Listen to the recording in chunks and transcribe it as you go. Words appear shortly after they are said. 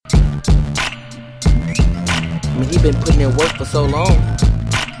mean, he been putting in work for so long.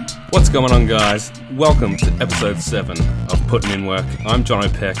 What's going on, guys? Welcome to episode 7 of Putting in Work. I'm John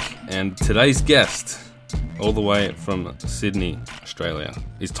O'Peck, and today's guest, all the way from Sydney, Australia,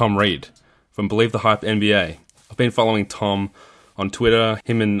 is Tom Reed from Believe the Hype NBA. I've been following Tom on Twitter.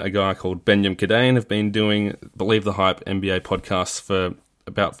 Him and a guy called Benyam Kadane have been doing Believe the Hype NBA podcasts for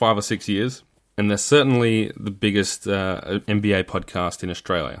about 5 or 6 years. And they're certainly the biggest NBA podcast in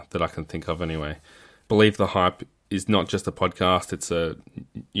Australia that I can think of anyway. Believe the Hype is not just a podcast, it's a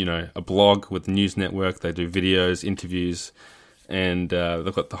blog with a news network. They do videos, interviews, and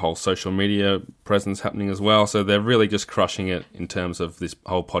they've got the whole social media presence happening as well. So they're really just crushing it in terms of this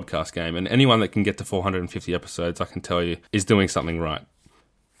whole podcast game. And anyone that can get to 450 episodes, I can tell you, is doing something right.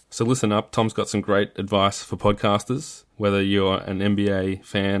 So listen up, Tom's got some great advice for podcasters, whether you're an NBA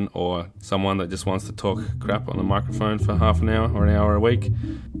fan or someone that just wants to talk crap on a microphone for half an hour or an hour a week,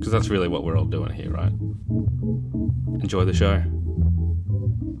 because that's really what we're all doing here, right? Enjoy the show.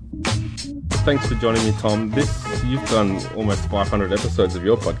 Thanks for joining me, Tom. You've done almost 500 episodes of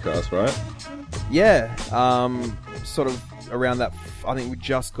your podcast, right? Yeah, sort of around that. I think we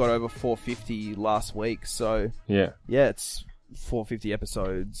just got over 450 last week, so yeah, it's 450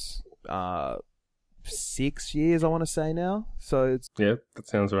 episodes, 6 years I want to say now, so it's that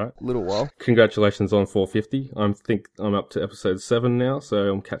sounds right. A little while. Congratulations on 450. I think I'm up to episode 7 now, so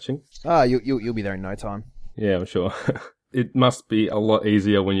I'm catching. You'll be there in no time. Yeah, I'm sure. It must be a lot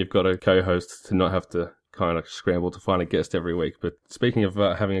easier when you've got a co-host to not have to kind of scramble to find a guest every week. But speaking of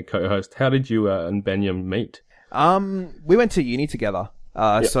having a co-host, how did you and Benyam meet? We went to uni together.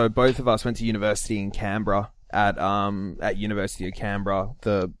 So both of us went to university in Canberra. At University of Canberra,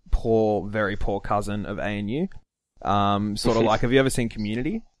 the very poor cousin of ANU. Sort of like, have you ever seen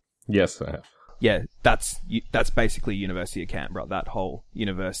Community? Yes, I have. Yeah, that's basically University of Canberra. That whole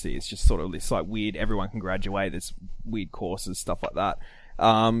university is just sort of this like weird, everyone can graduate, there's weird courses, stuff like that.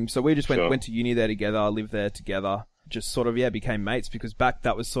 So we just went to uni there together, lived there together, just sort of, became mates, because back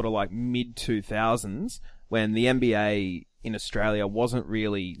that was sort of like mid-2000s when the NBA in Australia wasn't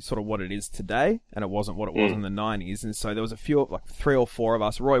really sort of what it is today, and it wasn't what it was in the 90s. And so there was a few, like 3 or 4 of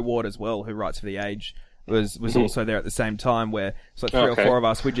us, Roy Ward as well, who writes for The Age, was also there at the same time, where it's like 3 or 4 of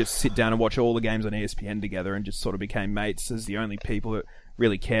us would just sit down and watch all the games on ESPN together and just sort of became mates as the only people that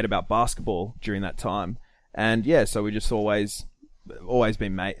really cared about basketball during that time. And so we just always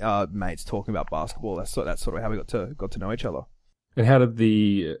been mates talking about basketball. That's sort of how we got to know each other. And how did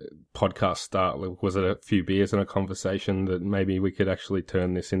the podcast start? Was it a few beers and a conversation that maybe we could actually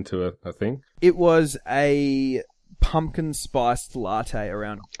turn this into a thing? It was a pumpkin spiced latte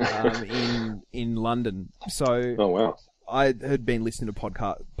around in London. So oh wow, I had been listening to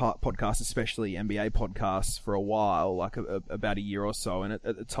podcasts, especially NBA podcasts, for a while, like about a year or so. And at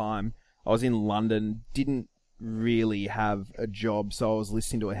the time, I was in London, didn't really have a job, so I was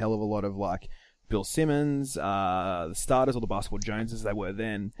listening to a hell of a lot of like Bill Simmons, the Starters, or the Basketball Joneses they were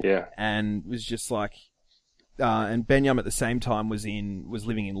then. Yeah. And it was just like, and Benyam at the same time was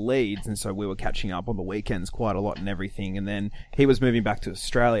living in Leeds, and so we were catching up on the weekends quite a lot and everything. And then he was moving back to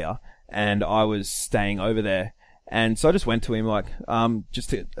Australia, and I was staying over there. And so I just went to him like,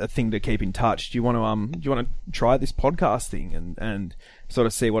 just a thing to keep in touch. Do you want to try this podcast thing and sort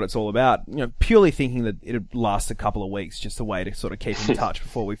of see what it's all about? You know, purely thinking that it'd last a couple of weeks, just a way to sort of keep in touch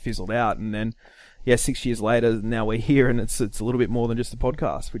before we fizzled out. And then, 6 years later, now we're here, and it's a little bit more than just a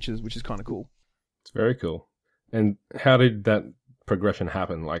podcast, which is kind of cool. It's very cool. And how did that progression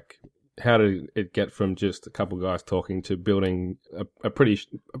happen? Like, how did it get from just a couple of guys talking to building a pretty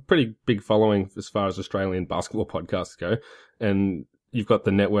big following as far as Australian basketball podcasts go? And you've got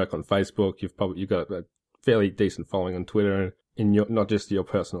the network on Facebook. You've got a fairly decent following on Twitter, in not just your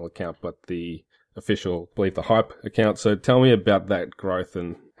personal account, but the official Believe the Hype account. So tell me about that growth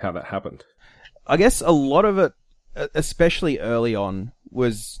and how that happened. I guess a lot of it, especially early on,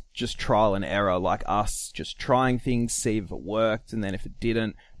 was just trial and error, like us just trying things, see if it worked, and then if it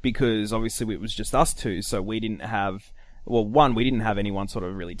didn't, because obviously it was just us two, so we didn't have anyone sort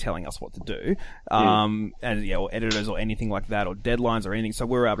of really telling us what to do, or editors or anything like that, or deadlines or anything, so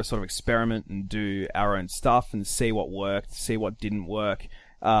we were able to sort of experiment and do our own stuff and see what worked, see what didn't work.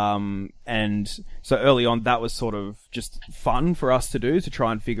 And so early on, that was sort of just fun for us to do, to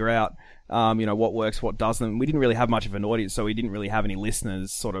try and figure out, what works, what doesn't. We didn't really have much of an audience, so we didn't really have any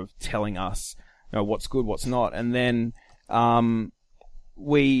listeners sort of telling us, what's good, what's not. And then,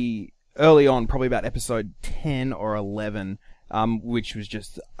 we, early on, probably about episode 10 or 11, which was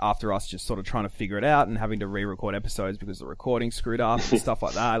just after us just sort of trying to figure it out and having to re-record episodes because the recording screwed up and stuff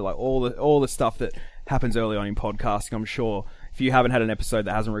like that. Like all the stuff that happens early on in podcasting, I'm sure if you haven't had an episode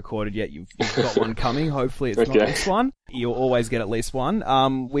that hasn't recorded yet, you've got one coming. Hopefully it's not this one. You'll always get at least one.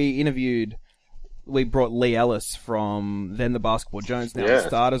 We brought Lee Ellis from Then the Basketball Jones, now the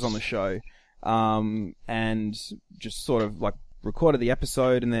Starters, on the show, and just sort of like recorded the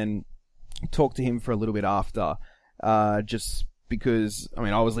episode and then talked to him for a little bit after, just because, I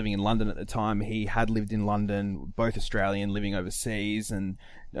mean, I was living in London at the time. He had lived in London, both Australian, living overseas, and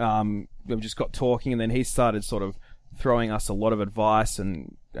we just got talking, and then he started sort of throwing us a lot of advice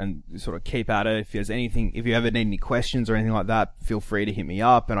and sort of keep at it. If there's anything, if you ever need any questions or anything like that, feel free to hit me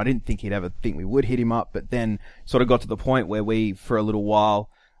up. And I didn't think he'd ever think we would hit him up, but then sort of got to the point where we, for a little while,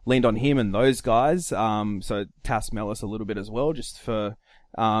 leaned on him and those guys. So Tas Melis a little bit as well, just for,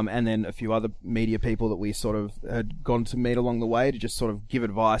 and then a few other media people that we sort of had gone to meet along the way to just sort of give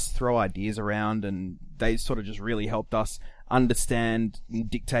advice, throw ideas around, and they sort of just really helped us understand and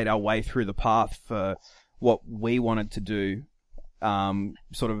dictate our way through the path for what we wanted to do,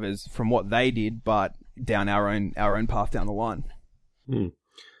 sort of as from what they did, but down our own path down the line.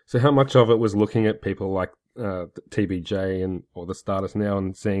 So how much of it was looking at people like TBJ or the Starters now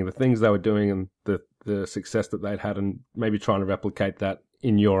and seeing the things they were doing and the success that they'd had, and maybe trying to replicate that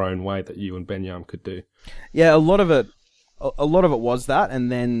in your own way that you and Benyam could do? Yeah, a lot of it was that,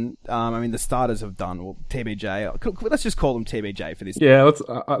 and then I mean the Starters have done, well, TBJ. Let's just call them TBJ for this. Yeah,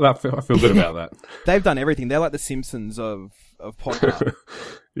 I feel good about that. They've done everything. They're like the Simpsons of podcast.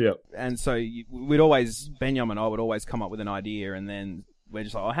 Yeah. And so Benyam and I would always come up with an idea, and then we're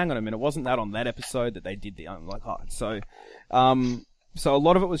just like, oh, hang on a minute, wasn't that on that episode that they did the? I'm like, oh, so a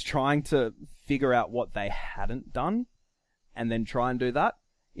lot of it was trying to figure out what they hadn't done, and then try and do that,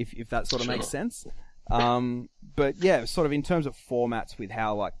 if that sort of makes sense. But yeah, sort of in terms of formats with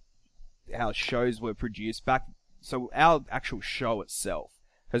how shows were produced back. So our actual show itself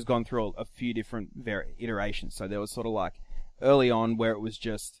has gone through a few different iterations. So there was sort of like early on where it was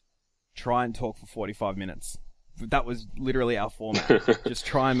just try and talk for 45 minutes. That was literally our format. Just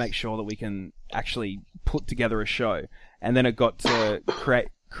try and make sure that we can actually put together a show. And then it got to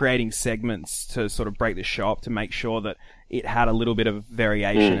creating segments to sort of break the show up to make sure that it had a little bit of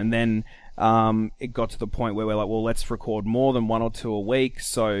variation. And then it got to the point where we're like, well, let's record more than one or two a week.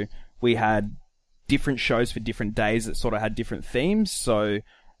 So we had different shows for different days that sort of had different themes. So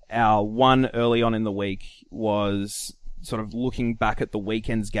our one early on in the week was sort of looking back at the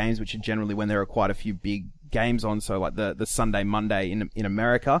weekend's games, which are generally when there are quite a few big games on. So like the Sunday, Monday in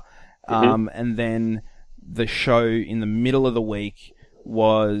America. And then the show in the middle of the week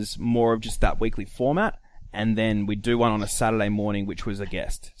was more of just that weekly format. And then we'd do one on a Saturday morning, which was a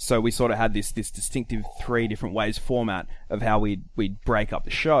guest. So we sort of had this distinctive 3 different ways format of how we'd break up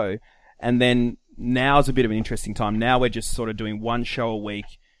the show. And then now's a bit of an interesting time. Now we're just sort of doing one show a week,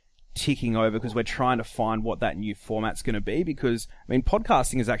 ticking over, because we're trying to find what that new format's going to be. Because, I mean,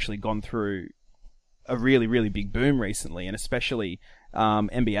 podcasting has actually gone through a really, really big boom recently, and especially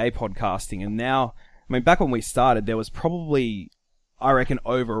NBA podcasting. And now, I mean, back when we started, there was probably, I reckon,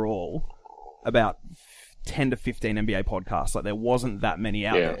 overall, about 10 to 15 NBA podcasts. Like, there wasn't that many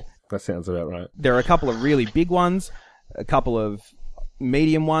out there. That sounds about right. There are a couple of really big ones, a couple of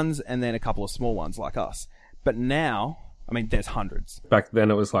medium ones, and then a couple of small ones like us. But now, I mean, there's hundreds. Back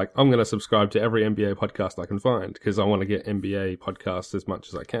then it was like, I'm going to subscribe to every NBA podcast I can find because I want to get NBA podcasts as much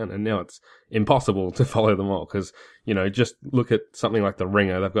as I can. And now it's impossible to follow them all because, you know, just look at something like The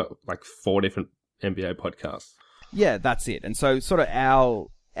Ringer. They've got like 4 different NBA podcasts. Yeah, that's it. And so sort of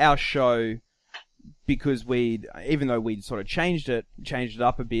our show, because even though we'd sort of changed it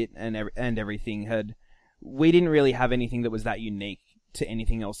up a bit and everything we didn't really have anything that was that unique to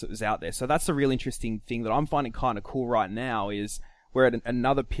anything else that was out there. So that's a real interesting thing that I'm finding kind of cool right now is we're at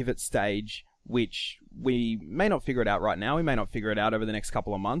another pivot stage, which we may not figure it out right now. We may not figure it out over the next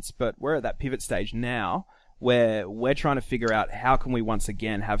couple of months, but we're at that pivot stage now where we're trying to figure out how can we once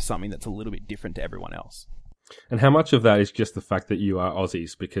again have something that's a little bit different to everyone else. And how much of that is just the fact that you are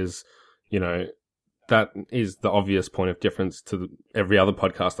Aussies? Because, you know, that is the obvious point of difference to every other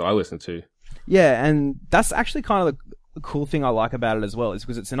podcast that I listen to. Yeah, and that's actually kind of the cool thing I like about it as well, is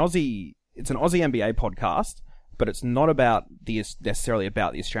because it's an Aussie NBA podcast, but it's not necessarily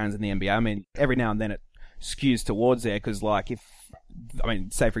about the Australians in the NBA. I mean, every now and then it skews towards there because, like,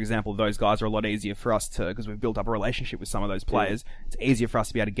 say for example, those guys are a lot easier for us to, because we've built up a relationship with some of those players. Yeah. It's easier for us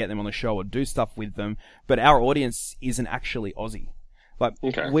to be able to get them on the show or do stuff with them. But our audience isn't actually Aussie. Like,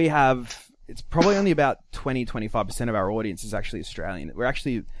 we have, it's probably only about 20-25% of our audience is actually Australian. We're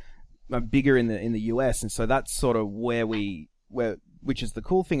actually bigger in the US, and so that's sort of where which is the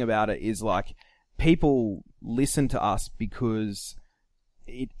cool thing about it, is like people listen to us because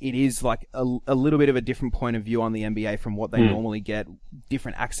it is like a little bit of a different point of view on the NBA from what they normally get,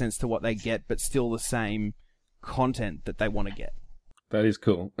 different accents to what they get, but still the same content that they want to get. That is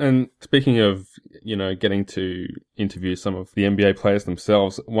cool. And speaking of, getting to interview some of the NBA players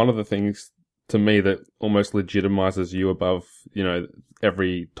themselves, one of the things to me that almost legitimizes you above,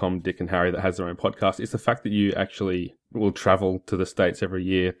 every Tom, Dick and Harry that has their own podcast is the fact that you actually will travel to the States every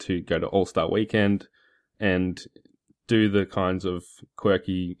year to go to All-Star Weekend and do the kinds of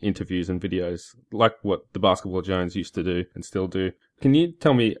quirky interviews and videos like what the Basketball Jones used to do and still do. Can you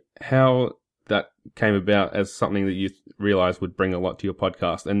tell me how that came about as something that you realized would bring a lot to your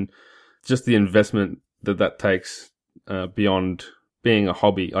podcast, and just the investment that takes beyond being a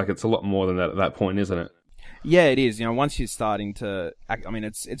hobby? Like, it's a lot more than that at that point, isn't it? Yeah, it is. Once you're starting to,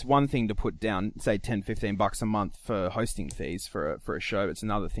 it's one thing to put down, say, $10-15 a month for hosting fees for a show. It's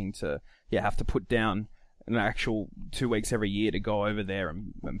another thing to have to put down an actual 2 weeks every year to go over there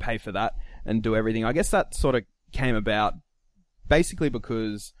and pay for that and do everything. I guess that sort of came about basically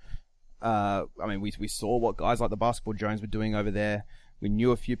because we saw what guys like the Basketball Jones were doing over there. We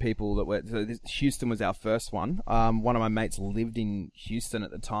knew a few people that were... So Houston was our first one. One of my mates lived in Houston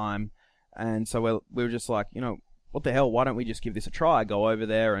at the time. And so we were just like, what the hell? Why don't we just give this a try? Go over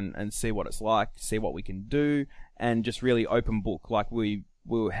there and see what it's like, see what we can do, and just really open book. Like, we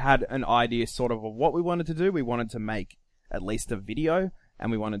had an idea sort of what we wanted to do. We wanted to make at least a video,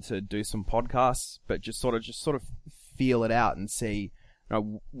 and we wanted to do some podcasts, but just sort of feel it out and see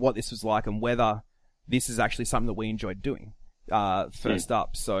what this was like and whether this is actually something that we enjoyed doing. First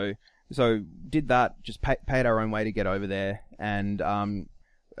up, so did that. Just paid our own way to get over there, and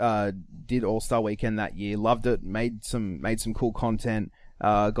did All-Star Weekend that year. Loved it. Made some cool content.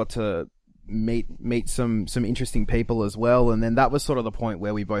 Got to meet some interesting people as well, and then that was sort of the point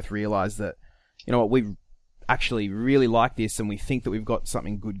where we both realized that, we actually really like this, and we think that we've got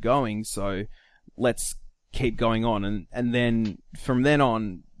something good going. So let's keep going on, and then from then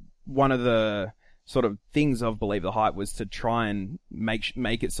on, one of the sort of things of Believe the Hype was to try and make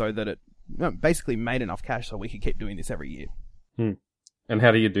it so that it basically made enough cash so we could keep doing this every year. And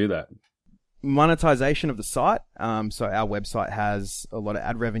how do you do that? Monetization of the site. So our website has a lot of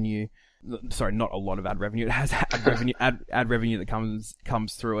ad revenue. Sorry, not a lot of ad revenue. It has ad revenue that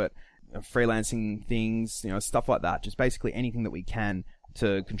comes through it. Freelancing things, stuff like that. Just basically anything that we can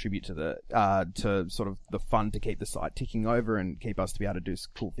to contribute to to sort of the fun to keep the site ticking over and keep us to be able to do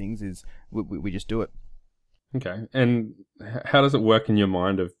cool things is we just do it. Okay. And how does it work in your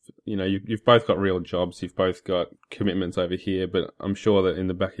mind of, you've both got real jobs, you've both got commitments over here, but I'm sure that in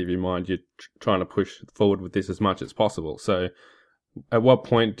the back of your mind, you're trying to push forward with this as much as possible. So at what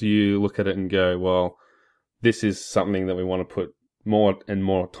point do you look at it and go, well, this is something that we want to put more and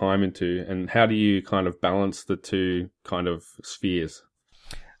more time into? And how do you kind of balance the two kind of spheres?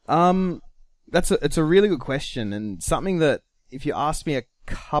 It's a really good question, and something that if you asked me a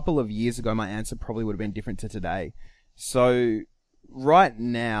couple of years ago, my answer probably would have been different to today. So right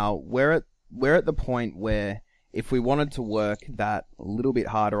now, we're at the point where if we wanted to work that a little bit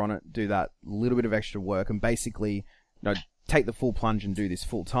harder on it, do that little bit of extra work, and basically, take the full plunge and do this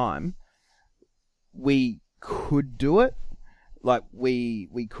full time, we could do it. Like, we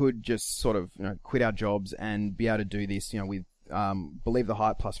could just sort of, quit our jobs and be able to do this, with Believe the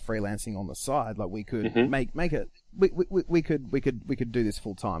Hype plus freelancing on the side. Like, we could make it. We could do this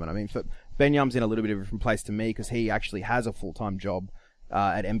full time. And I mean, for Ben Yum's in a little bit of a different place to me because he actually has a full time job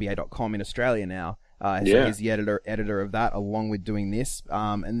at NBA.com in Australia now. So he's the editor of that, along with doing this.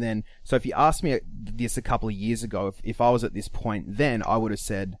 And then, so if you asked me this a couple of years ago, if I was at this point, then I would have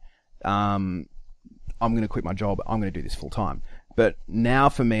said, I'm going to quit my job. I'm going to do this full time. But now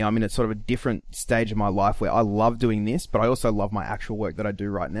for me, I'm in a sort of a different stage of my life where I love doing this, but I also love my actual work that I do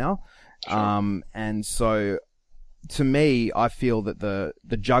right now. Sure. And so to me, I feel that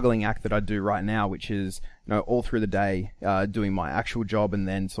the juggling act that I do right now, which is, all through the day, doing my actual job, and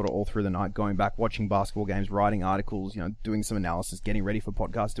then sort of all through the night, going back, watching basketball games, writing articles, doing some analysis, getting ready for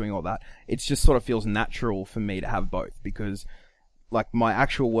podcasts, doing all that. It just sort of feels natural for me to have both, because like my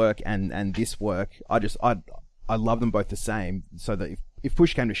actual work and this work, I love them both the same, so that if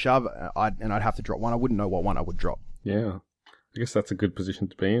push came to shove, I'd have to drop one, I wouldn't know what one I would drop. Yeah. I guess that's a good position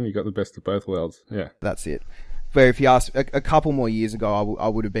to be in. You got the best of both worlds. Yeah. That's it. But if you ask a couple more years ago, I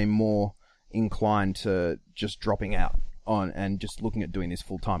would have been more inclined to just dropping out on and just looking at doing this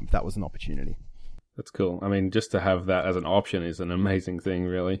full time if that was an opportunity. That's cool. I mean, just to have that as an option is an amazing thing,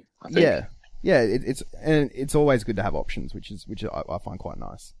 really. Yeah. Yeah, it's always good to have options, which I find quite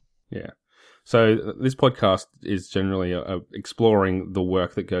nice. Yeah. So this podcast is generally exploring the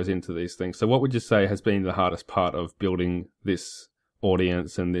work that goes into these things. So what would you say has been the hardest part of building this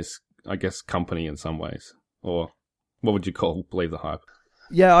audience and this, I guess, company in some ways? Or what would you call Believe the Hype?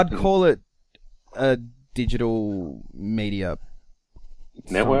 Yeah, I'd call it a digital media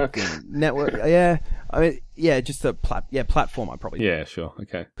network. Yeah, I mean, yeah, just a platform. I probably. Yeah, sure,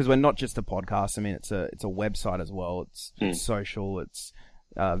 okay. Because we're not just a podcast. I mean, it's a website as well. It's social. It's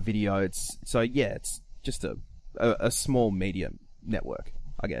video. It's just a small media network,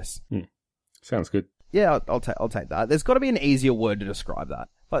 I guess. Sounds good. Yeah, I'll take that. There's got to be an easier word to describe that,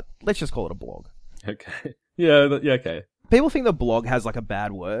 but let's just call it a blog. Okay. Yeah. Okay. People think the blog has like a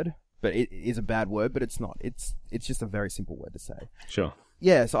bad word, but it is a bad word, but it's not. It's just a very simple word to say. Sure.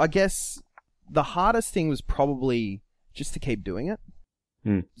 Yeah. So I guess the hardest thing was probably just to keep doing it.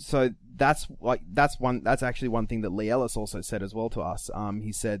 So that's actually one thing that Lee Ellis also said as well to us.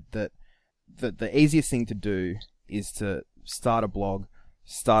 He said that the easiest thing to do is to start a blog,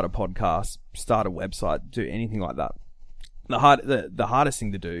 start a podcast, start a website, do anything like that. The hardest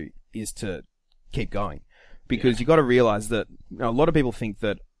thing to do is to keep going, because you got to realize that a lot of people think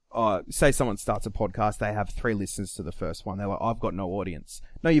that, say someone starts a podcast, they have 3 listens to the first one. They're like, I've got no audience.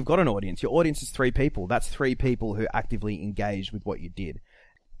 No, you've got an audience. Your audience is 3 people. That's 3 people who actively engaged with what you did.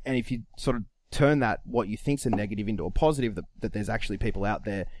 And if you sort of turn that, what you think's a negative, into a positive, that there's actually people out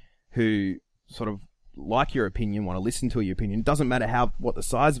there who sort of like your opinion, want to listen to your opinion, doesn't matter what the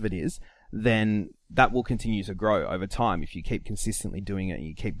size of it is, then that will continue to grow over time if you keep consistently doing it and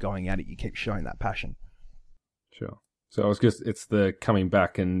you keep going at it, you keep showing that passion. Sure. So it's the coming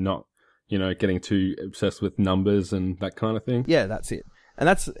back and not, getting too obsessed with numbers and that kind of thing. Yeah, that's it. And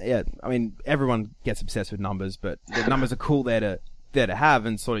I mean, everyone gets obsessed with numbers, but the numbers are cool there to have,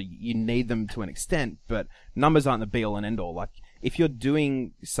 and sort of you need them to an extent, but numbers aren't the be all and end all. Like, if you're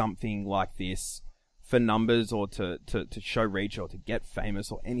doing something like this for numbers or to show reach or to get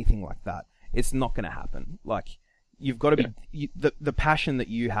famous or anything like that, it's not going to happen. Like, you've got to be the passion that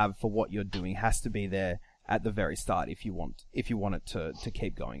you have for what you're doing has to be there at the very start if you want it to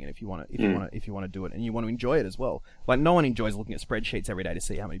keep going, and if you want to do it and you want to enjoy it as well. Like, no one enjoys looking at spreadsheets every day to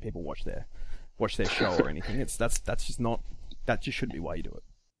see how many people watch their show or anything. That just shouldn't be why you do it.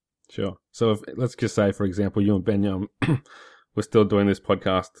 Sure. So let's just say, for example, you and Ben we're still doing this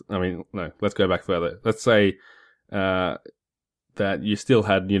podcast. I mean, no, let's go back further. Let's say that you still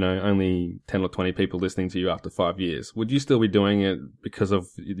had, only 10 or 20 people listening to you after 5 years. Would you still be doing it because of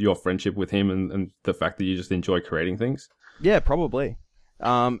your friendship with him and the fact that you just enjoy creating things? Yeah, probably.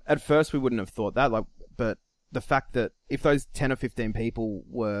 At first, we wouldn't have thought that, but the fact that if those 10 or 15 people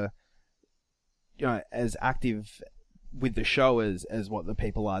were, as active with the show as what the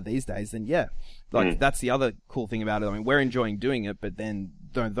people are these days, then yeah, that's the other cool thing about it. I mean, we're enjoying doing it, but then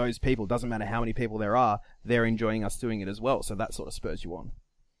those people, doesn't matter how many people there are, they're enjoying us doing it as well. So that sort of spurs you on.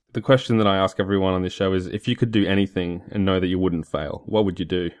 The question that I ask everyone on this show is, if you could do anything and know that you wouldn't fail, what would you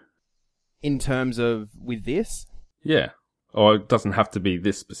do? In terms of with this? Yeah. Or it doesn't have to be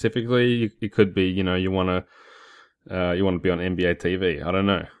this specifically. It could be, you want to be on NBA TV. I don't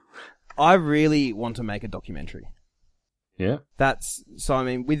know. I really want to make a documentary. Yeah. So I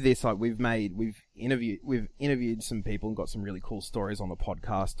mean, with this, like, we've interviewed some people and got some really cool stories on the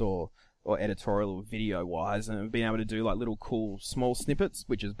podcast or editorial or video wise, and have been able to do like little cool small snippets,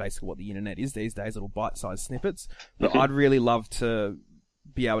 which is basically what the internet is these days, little bite-sized snippets. But I'd really love to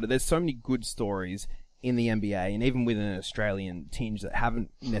be able to, there's so many good stories in the NBA and even with an Australian tinge that haven't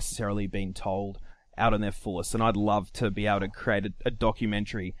necessarily been told out on their fullest, and I'd love to be able to create a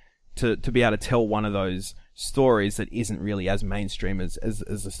documentary to be able to tell one of those stories that isn't really as mainstream as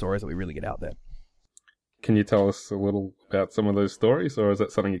the stories that we really get out there. Can you tell us a little about some of those stories, or is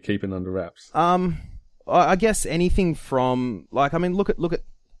that something you're keeping under wraps? I guess anything from, like, I mean, look at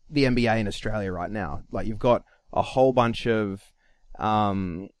the NBA in Australia right now. Like, you've got a whole bunch of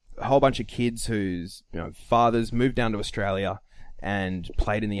kids whose fathers moved down to Australia and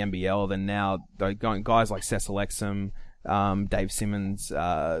played in the NBL. Then now they're going, guys like Cecil Exum, Dave Simmons,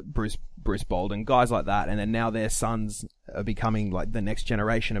 Bruce Bolden, guys like that, and then now their sons are becoming like the next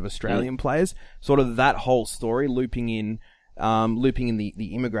generation of Australian players. Sort of that whole story, looping in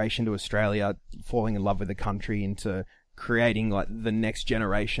the immigration to Australia, falling in love with the country, into creating like the next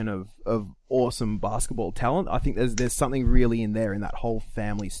generation of awesome basketball talent. I think there's something really in there in that whole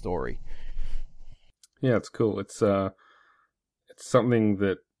family story. Yeah, it's cool. It's something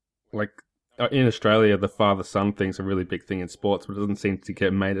that, like, in Australia, the father-son thing's a really big thing in sports, but it doesn't seem to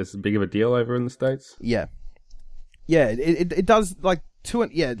get made as big of a deal over in the States. Yeah. Yeah, it does, like,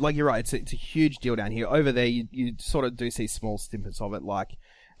 like you're right, it's a huge deal down here. Over there, you sort of do see small snippets of it, like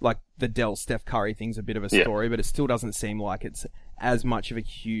the Dell Steph Curry thing's a bit of a story, but it still doesn't seem like it's as much of a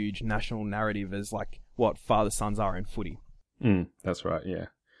huge national narrative as, like, what father-sons are in footy. That's right, yeah.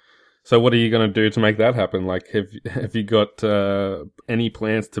 So what are you going to do to make that happen? Like, have you got any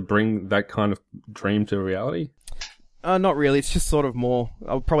plans to bring that kind of dream to reality? Not really. It's just sort of more.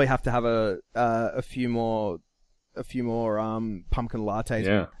 I'll probably have to have a few more pumpkin lattes.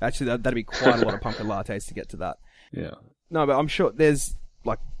 Yeah. Actually, that'd be quite a lot of pumpkin lattes to get to that. Yeah. No, but I'm sure there's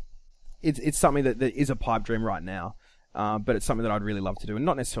like, it's something that is a pipe dream right now. But it's something that I'd really love to do, and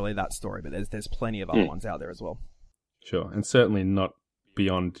not necessarily that story, but there's plenty of other ones out there as well. Sure, and certainly not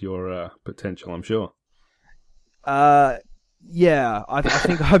beyond your potential, I'm sure. Yeah, I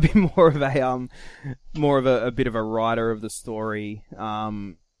think I'd be more of a bit of a writer of the story,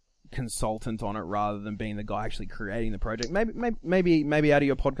 consultant on it, rather than being the guy actually creating the project. Maybe out of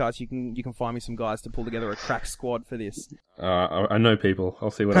your podcast you can find me some guys to pull together a crack squad for this. I know people. I'll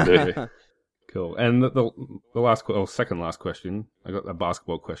see what I do. Cool. And the second last question, I got a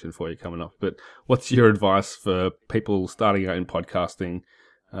basketball question for you coming up. But what's your advice for people starting out in podcasting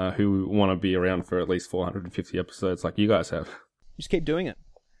who want to be around for at least 450 episodes like you guys have? Just keep doing it.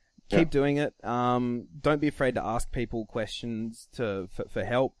 Keep doing it. Don't be afraid to ask people questions for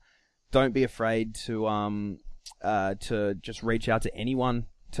help. Don't be afraid to just reach out to anyone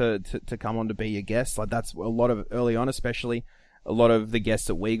to come on to be your guest. Like, that's a lot of early on, especially. A lot of the guests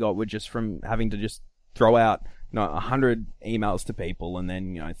that we got were just from having to just throw out, 100 emails to people, and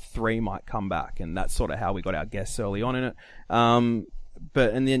then, 3 might come back, and that's sort of how we got our guests early on in it.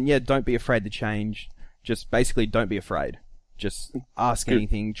 Don't be afraid to change. Just basically don't be afraid. Just ask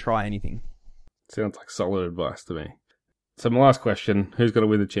anything, try anything. Sounds like solid advice to me. So my last question, who's going to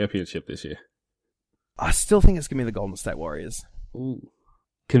win the championship this year? I still think it's going to be the Golden State Warriors. Ooh.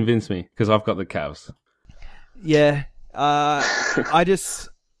 Convince me, because I've got the Cavs. Yeah. KD's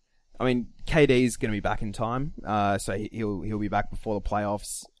going to be back in time, so he'll be back before the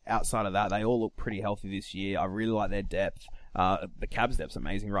playoffs. Outside of that, they all look pretty healthy this year. I really like their depth. The Cavs' depth's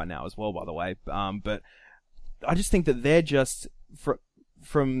amazing right now as well, by the way. But I just think that they're just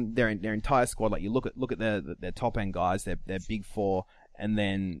from their entire squad. Like, you look at their top end guys, their big four, and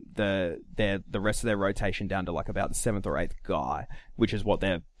then the rest of their rotation down to like about the 7th or 8th guy, which is what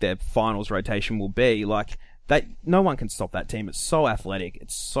their finals rotation will be. Like, no one can stop that team. It's so athletic.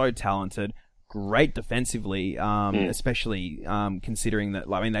 It's so talented. Great defensively, especially considering that.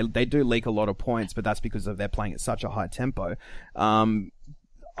 I mean, they do leak a lot of points, but that's because they're playing at such a high tempo.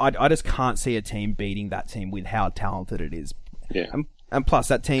 I just can't see a team beating that team with how talented it is. Yeah. And plus,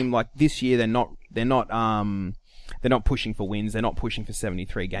 that team, like, this year, they're not pushing for wins. They're not pushing for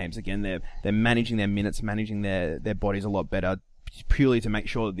 73 games. Again, they're managing their minutes, managing their bodies a lot better, purely to make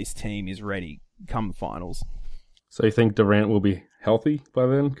sure that this team is ready come the finals. So you think Durant will be healthy by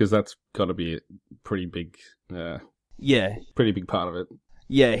then? Because that's got to be a pretty big, pretty big part of it.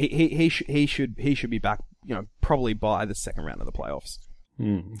 Yeah, he should be back. Probably by the second round of the playoffs.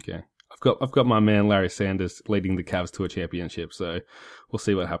 Okay, I've got my man Larry Sanders leading the Cavs to a championship. So we'll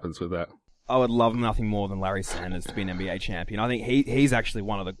see what happens with that. I would love nothing more than Larry Sanders to be an NBA champion. I think he's actually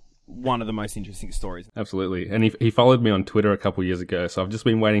one of the most interesting stories. Absolutely. And he followed me on Twitter a couple of years ago, so I've just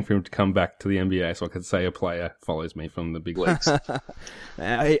been waiting for him to come back to the NBA so I could say a player follows me from the big leagues.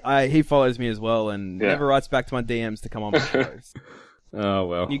 He follows me as well, and never writes back to my DMs to come on my shows. Oh,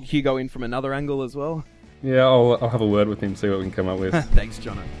 well. You go in from another angle as well? Yeah, I'll have a word with him, see what we can come up with. Thanks,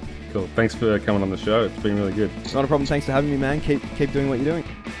 Jono. Cool. Thanks for coming on the show. It's been really good. Not a problem. Thanks for having me, man. Keep doing what you're doing.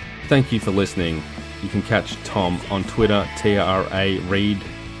 Thank you for listening. You can catch Tom on Twitter, TRA Reed,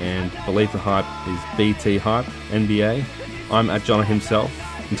 and Believe the Hype is BT Hype, NBA. I'm at Jono himself.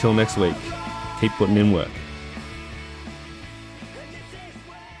 Until next week, keep putting in work.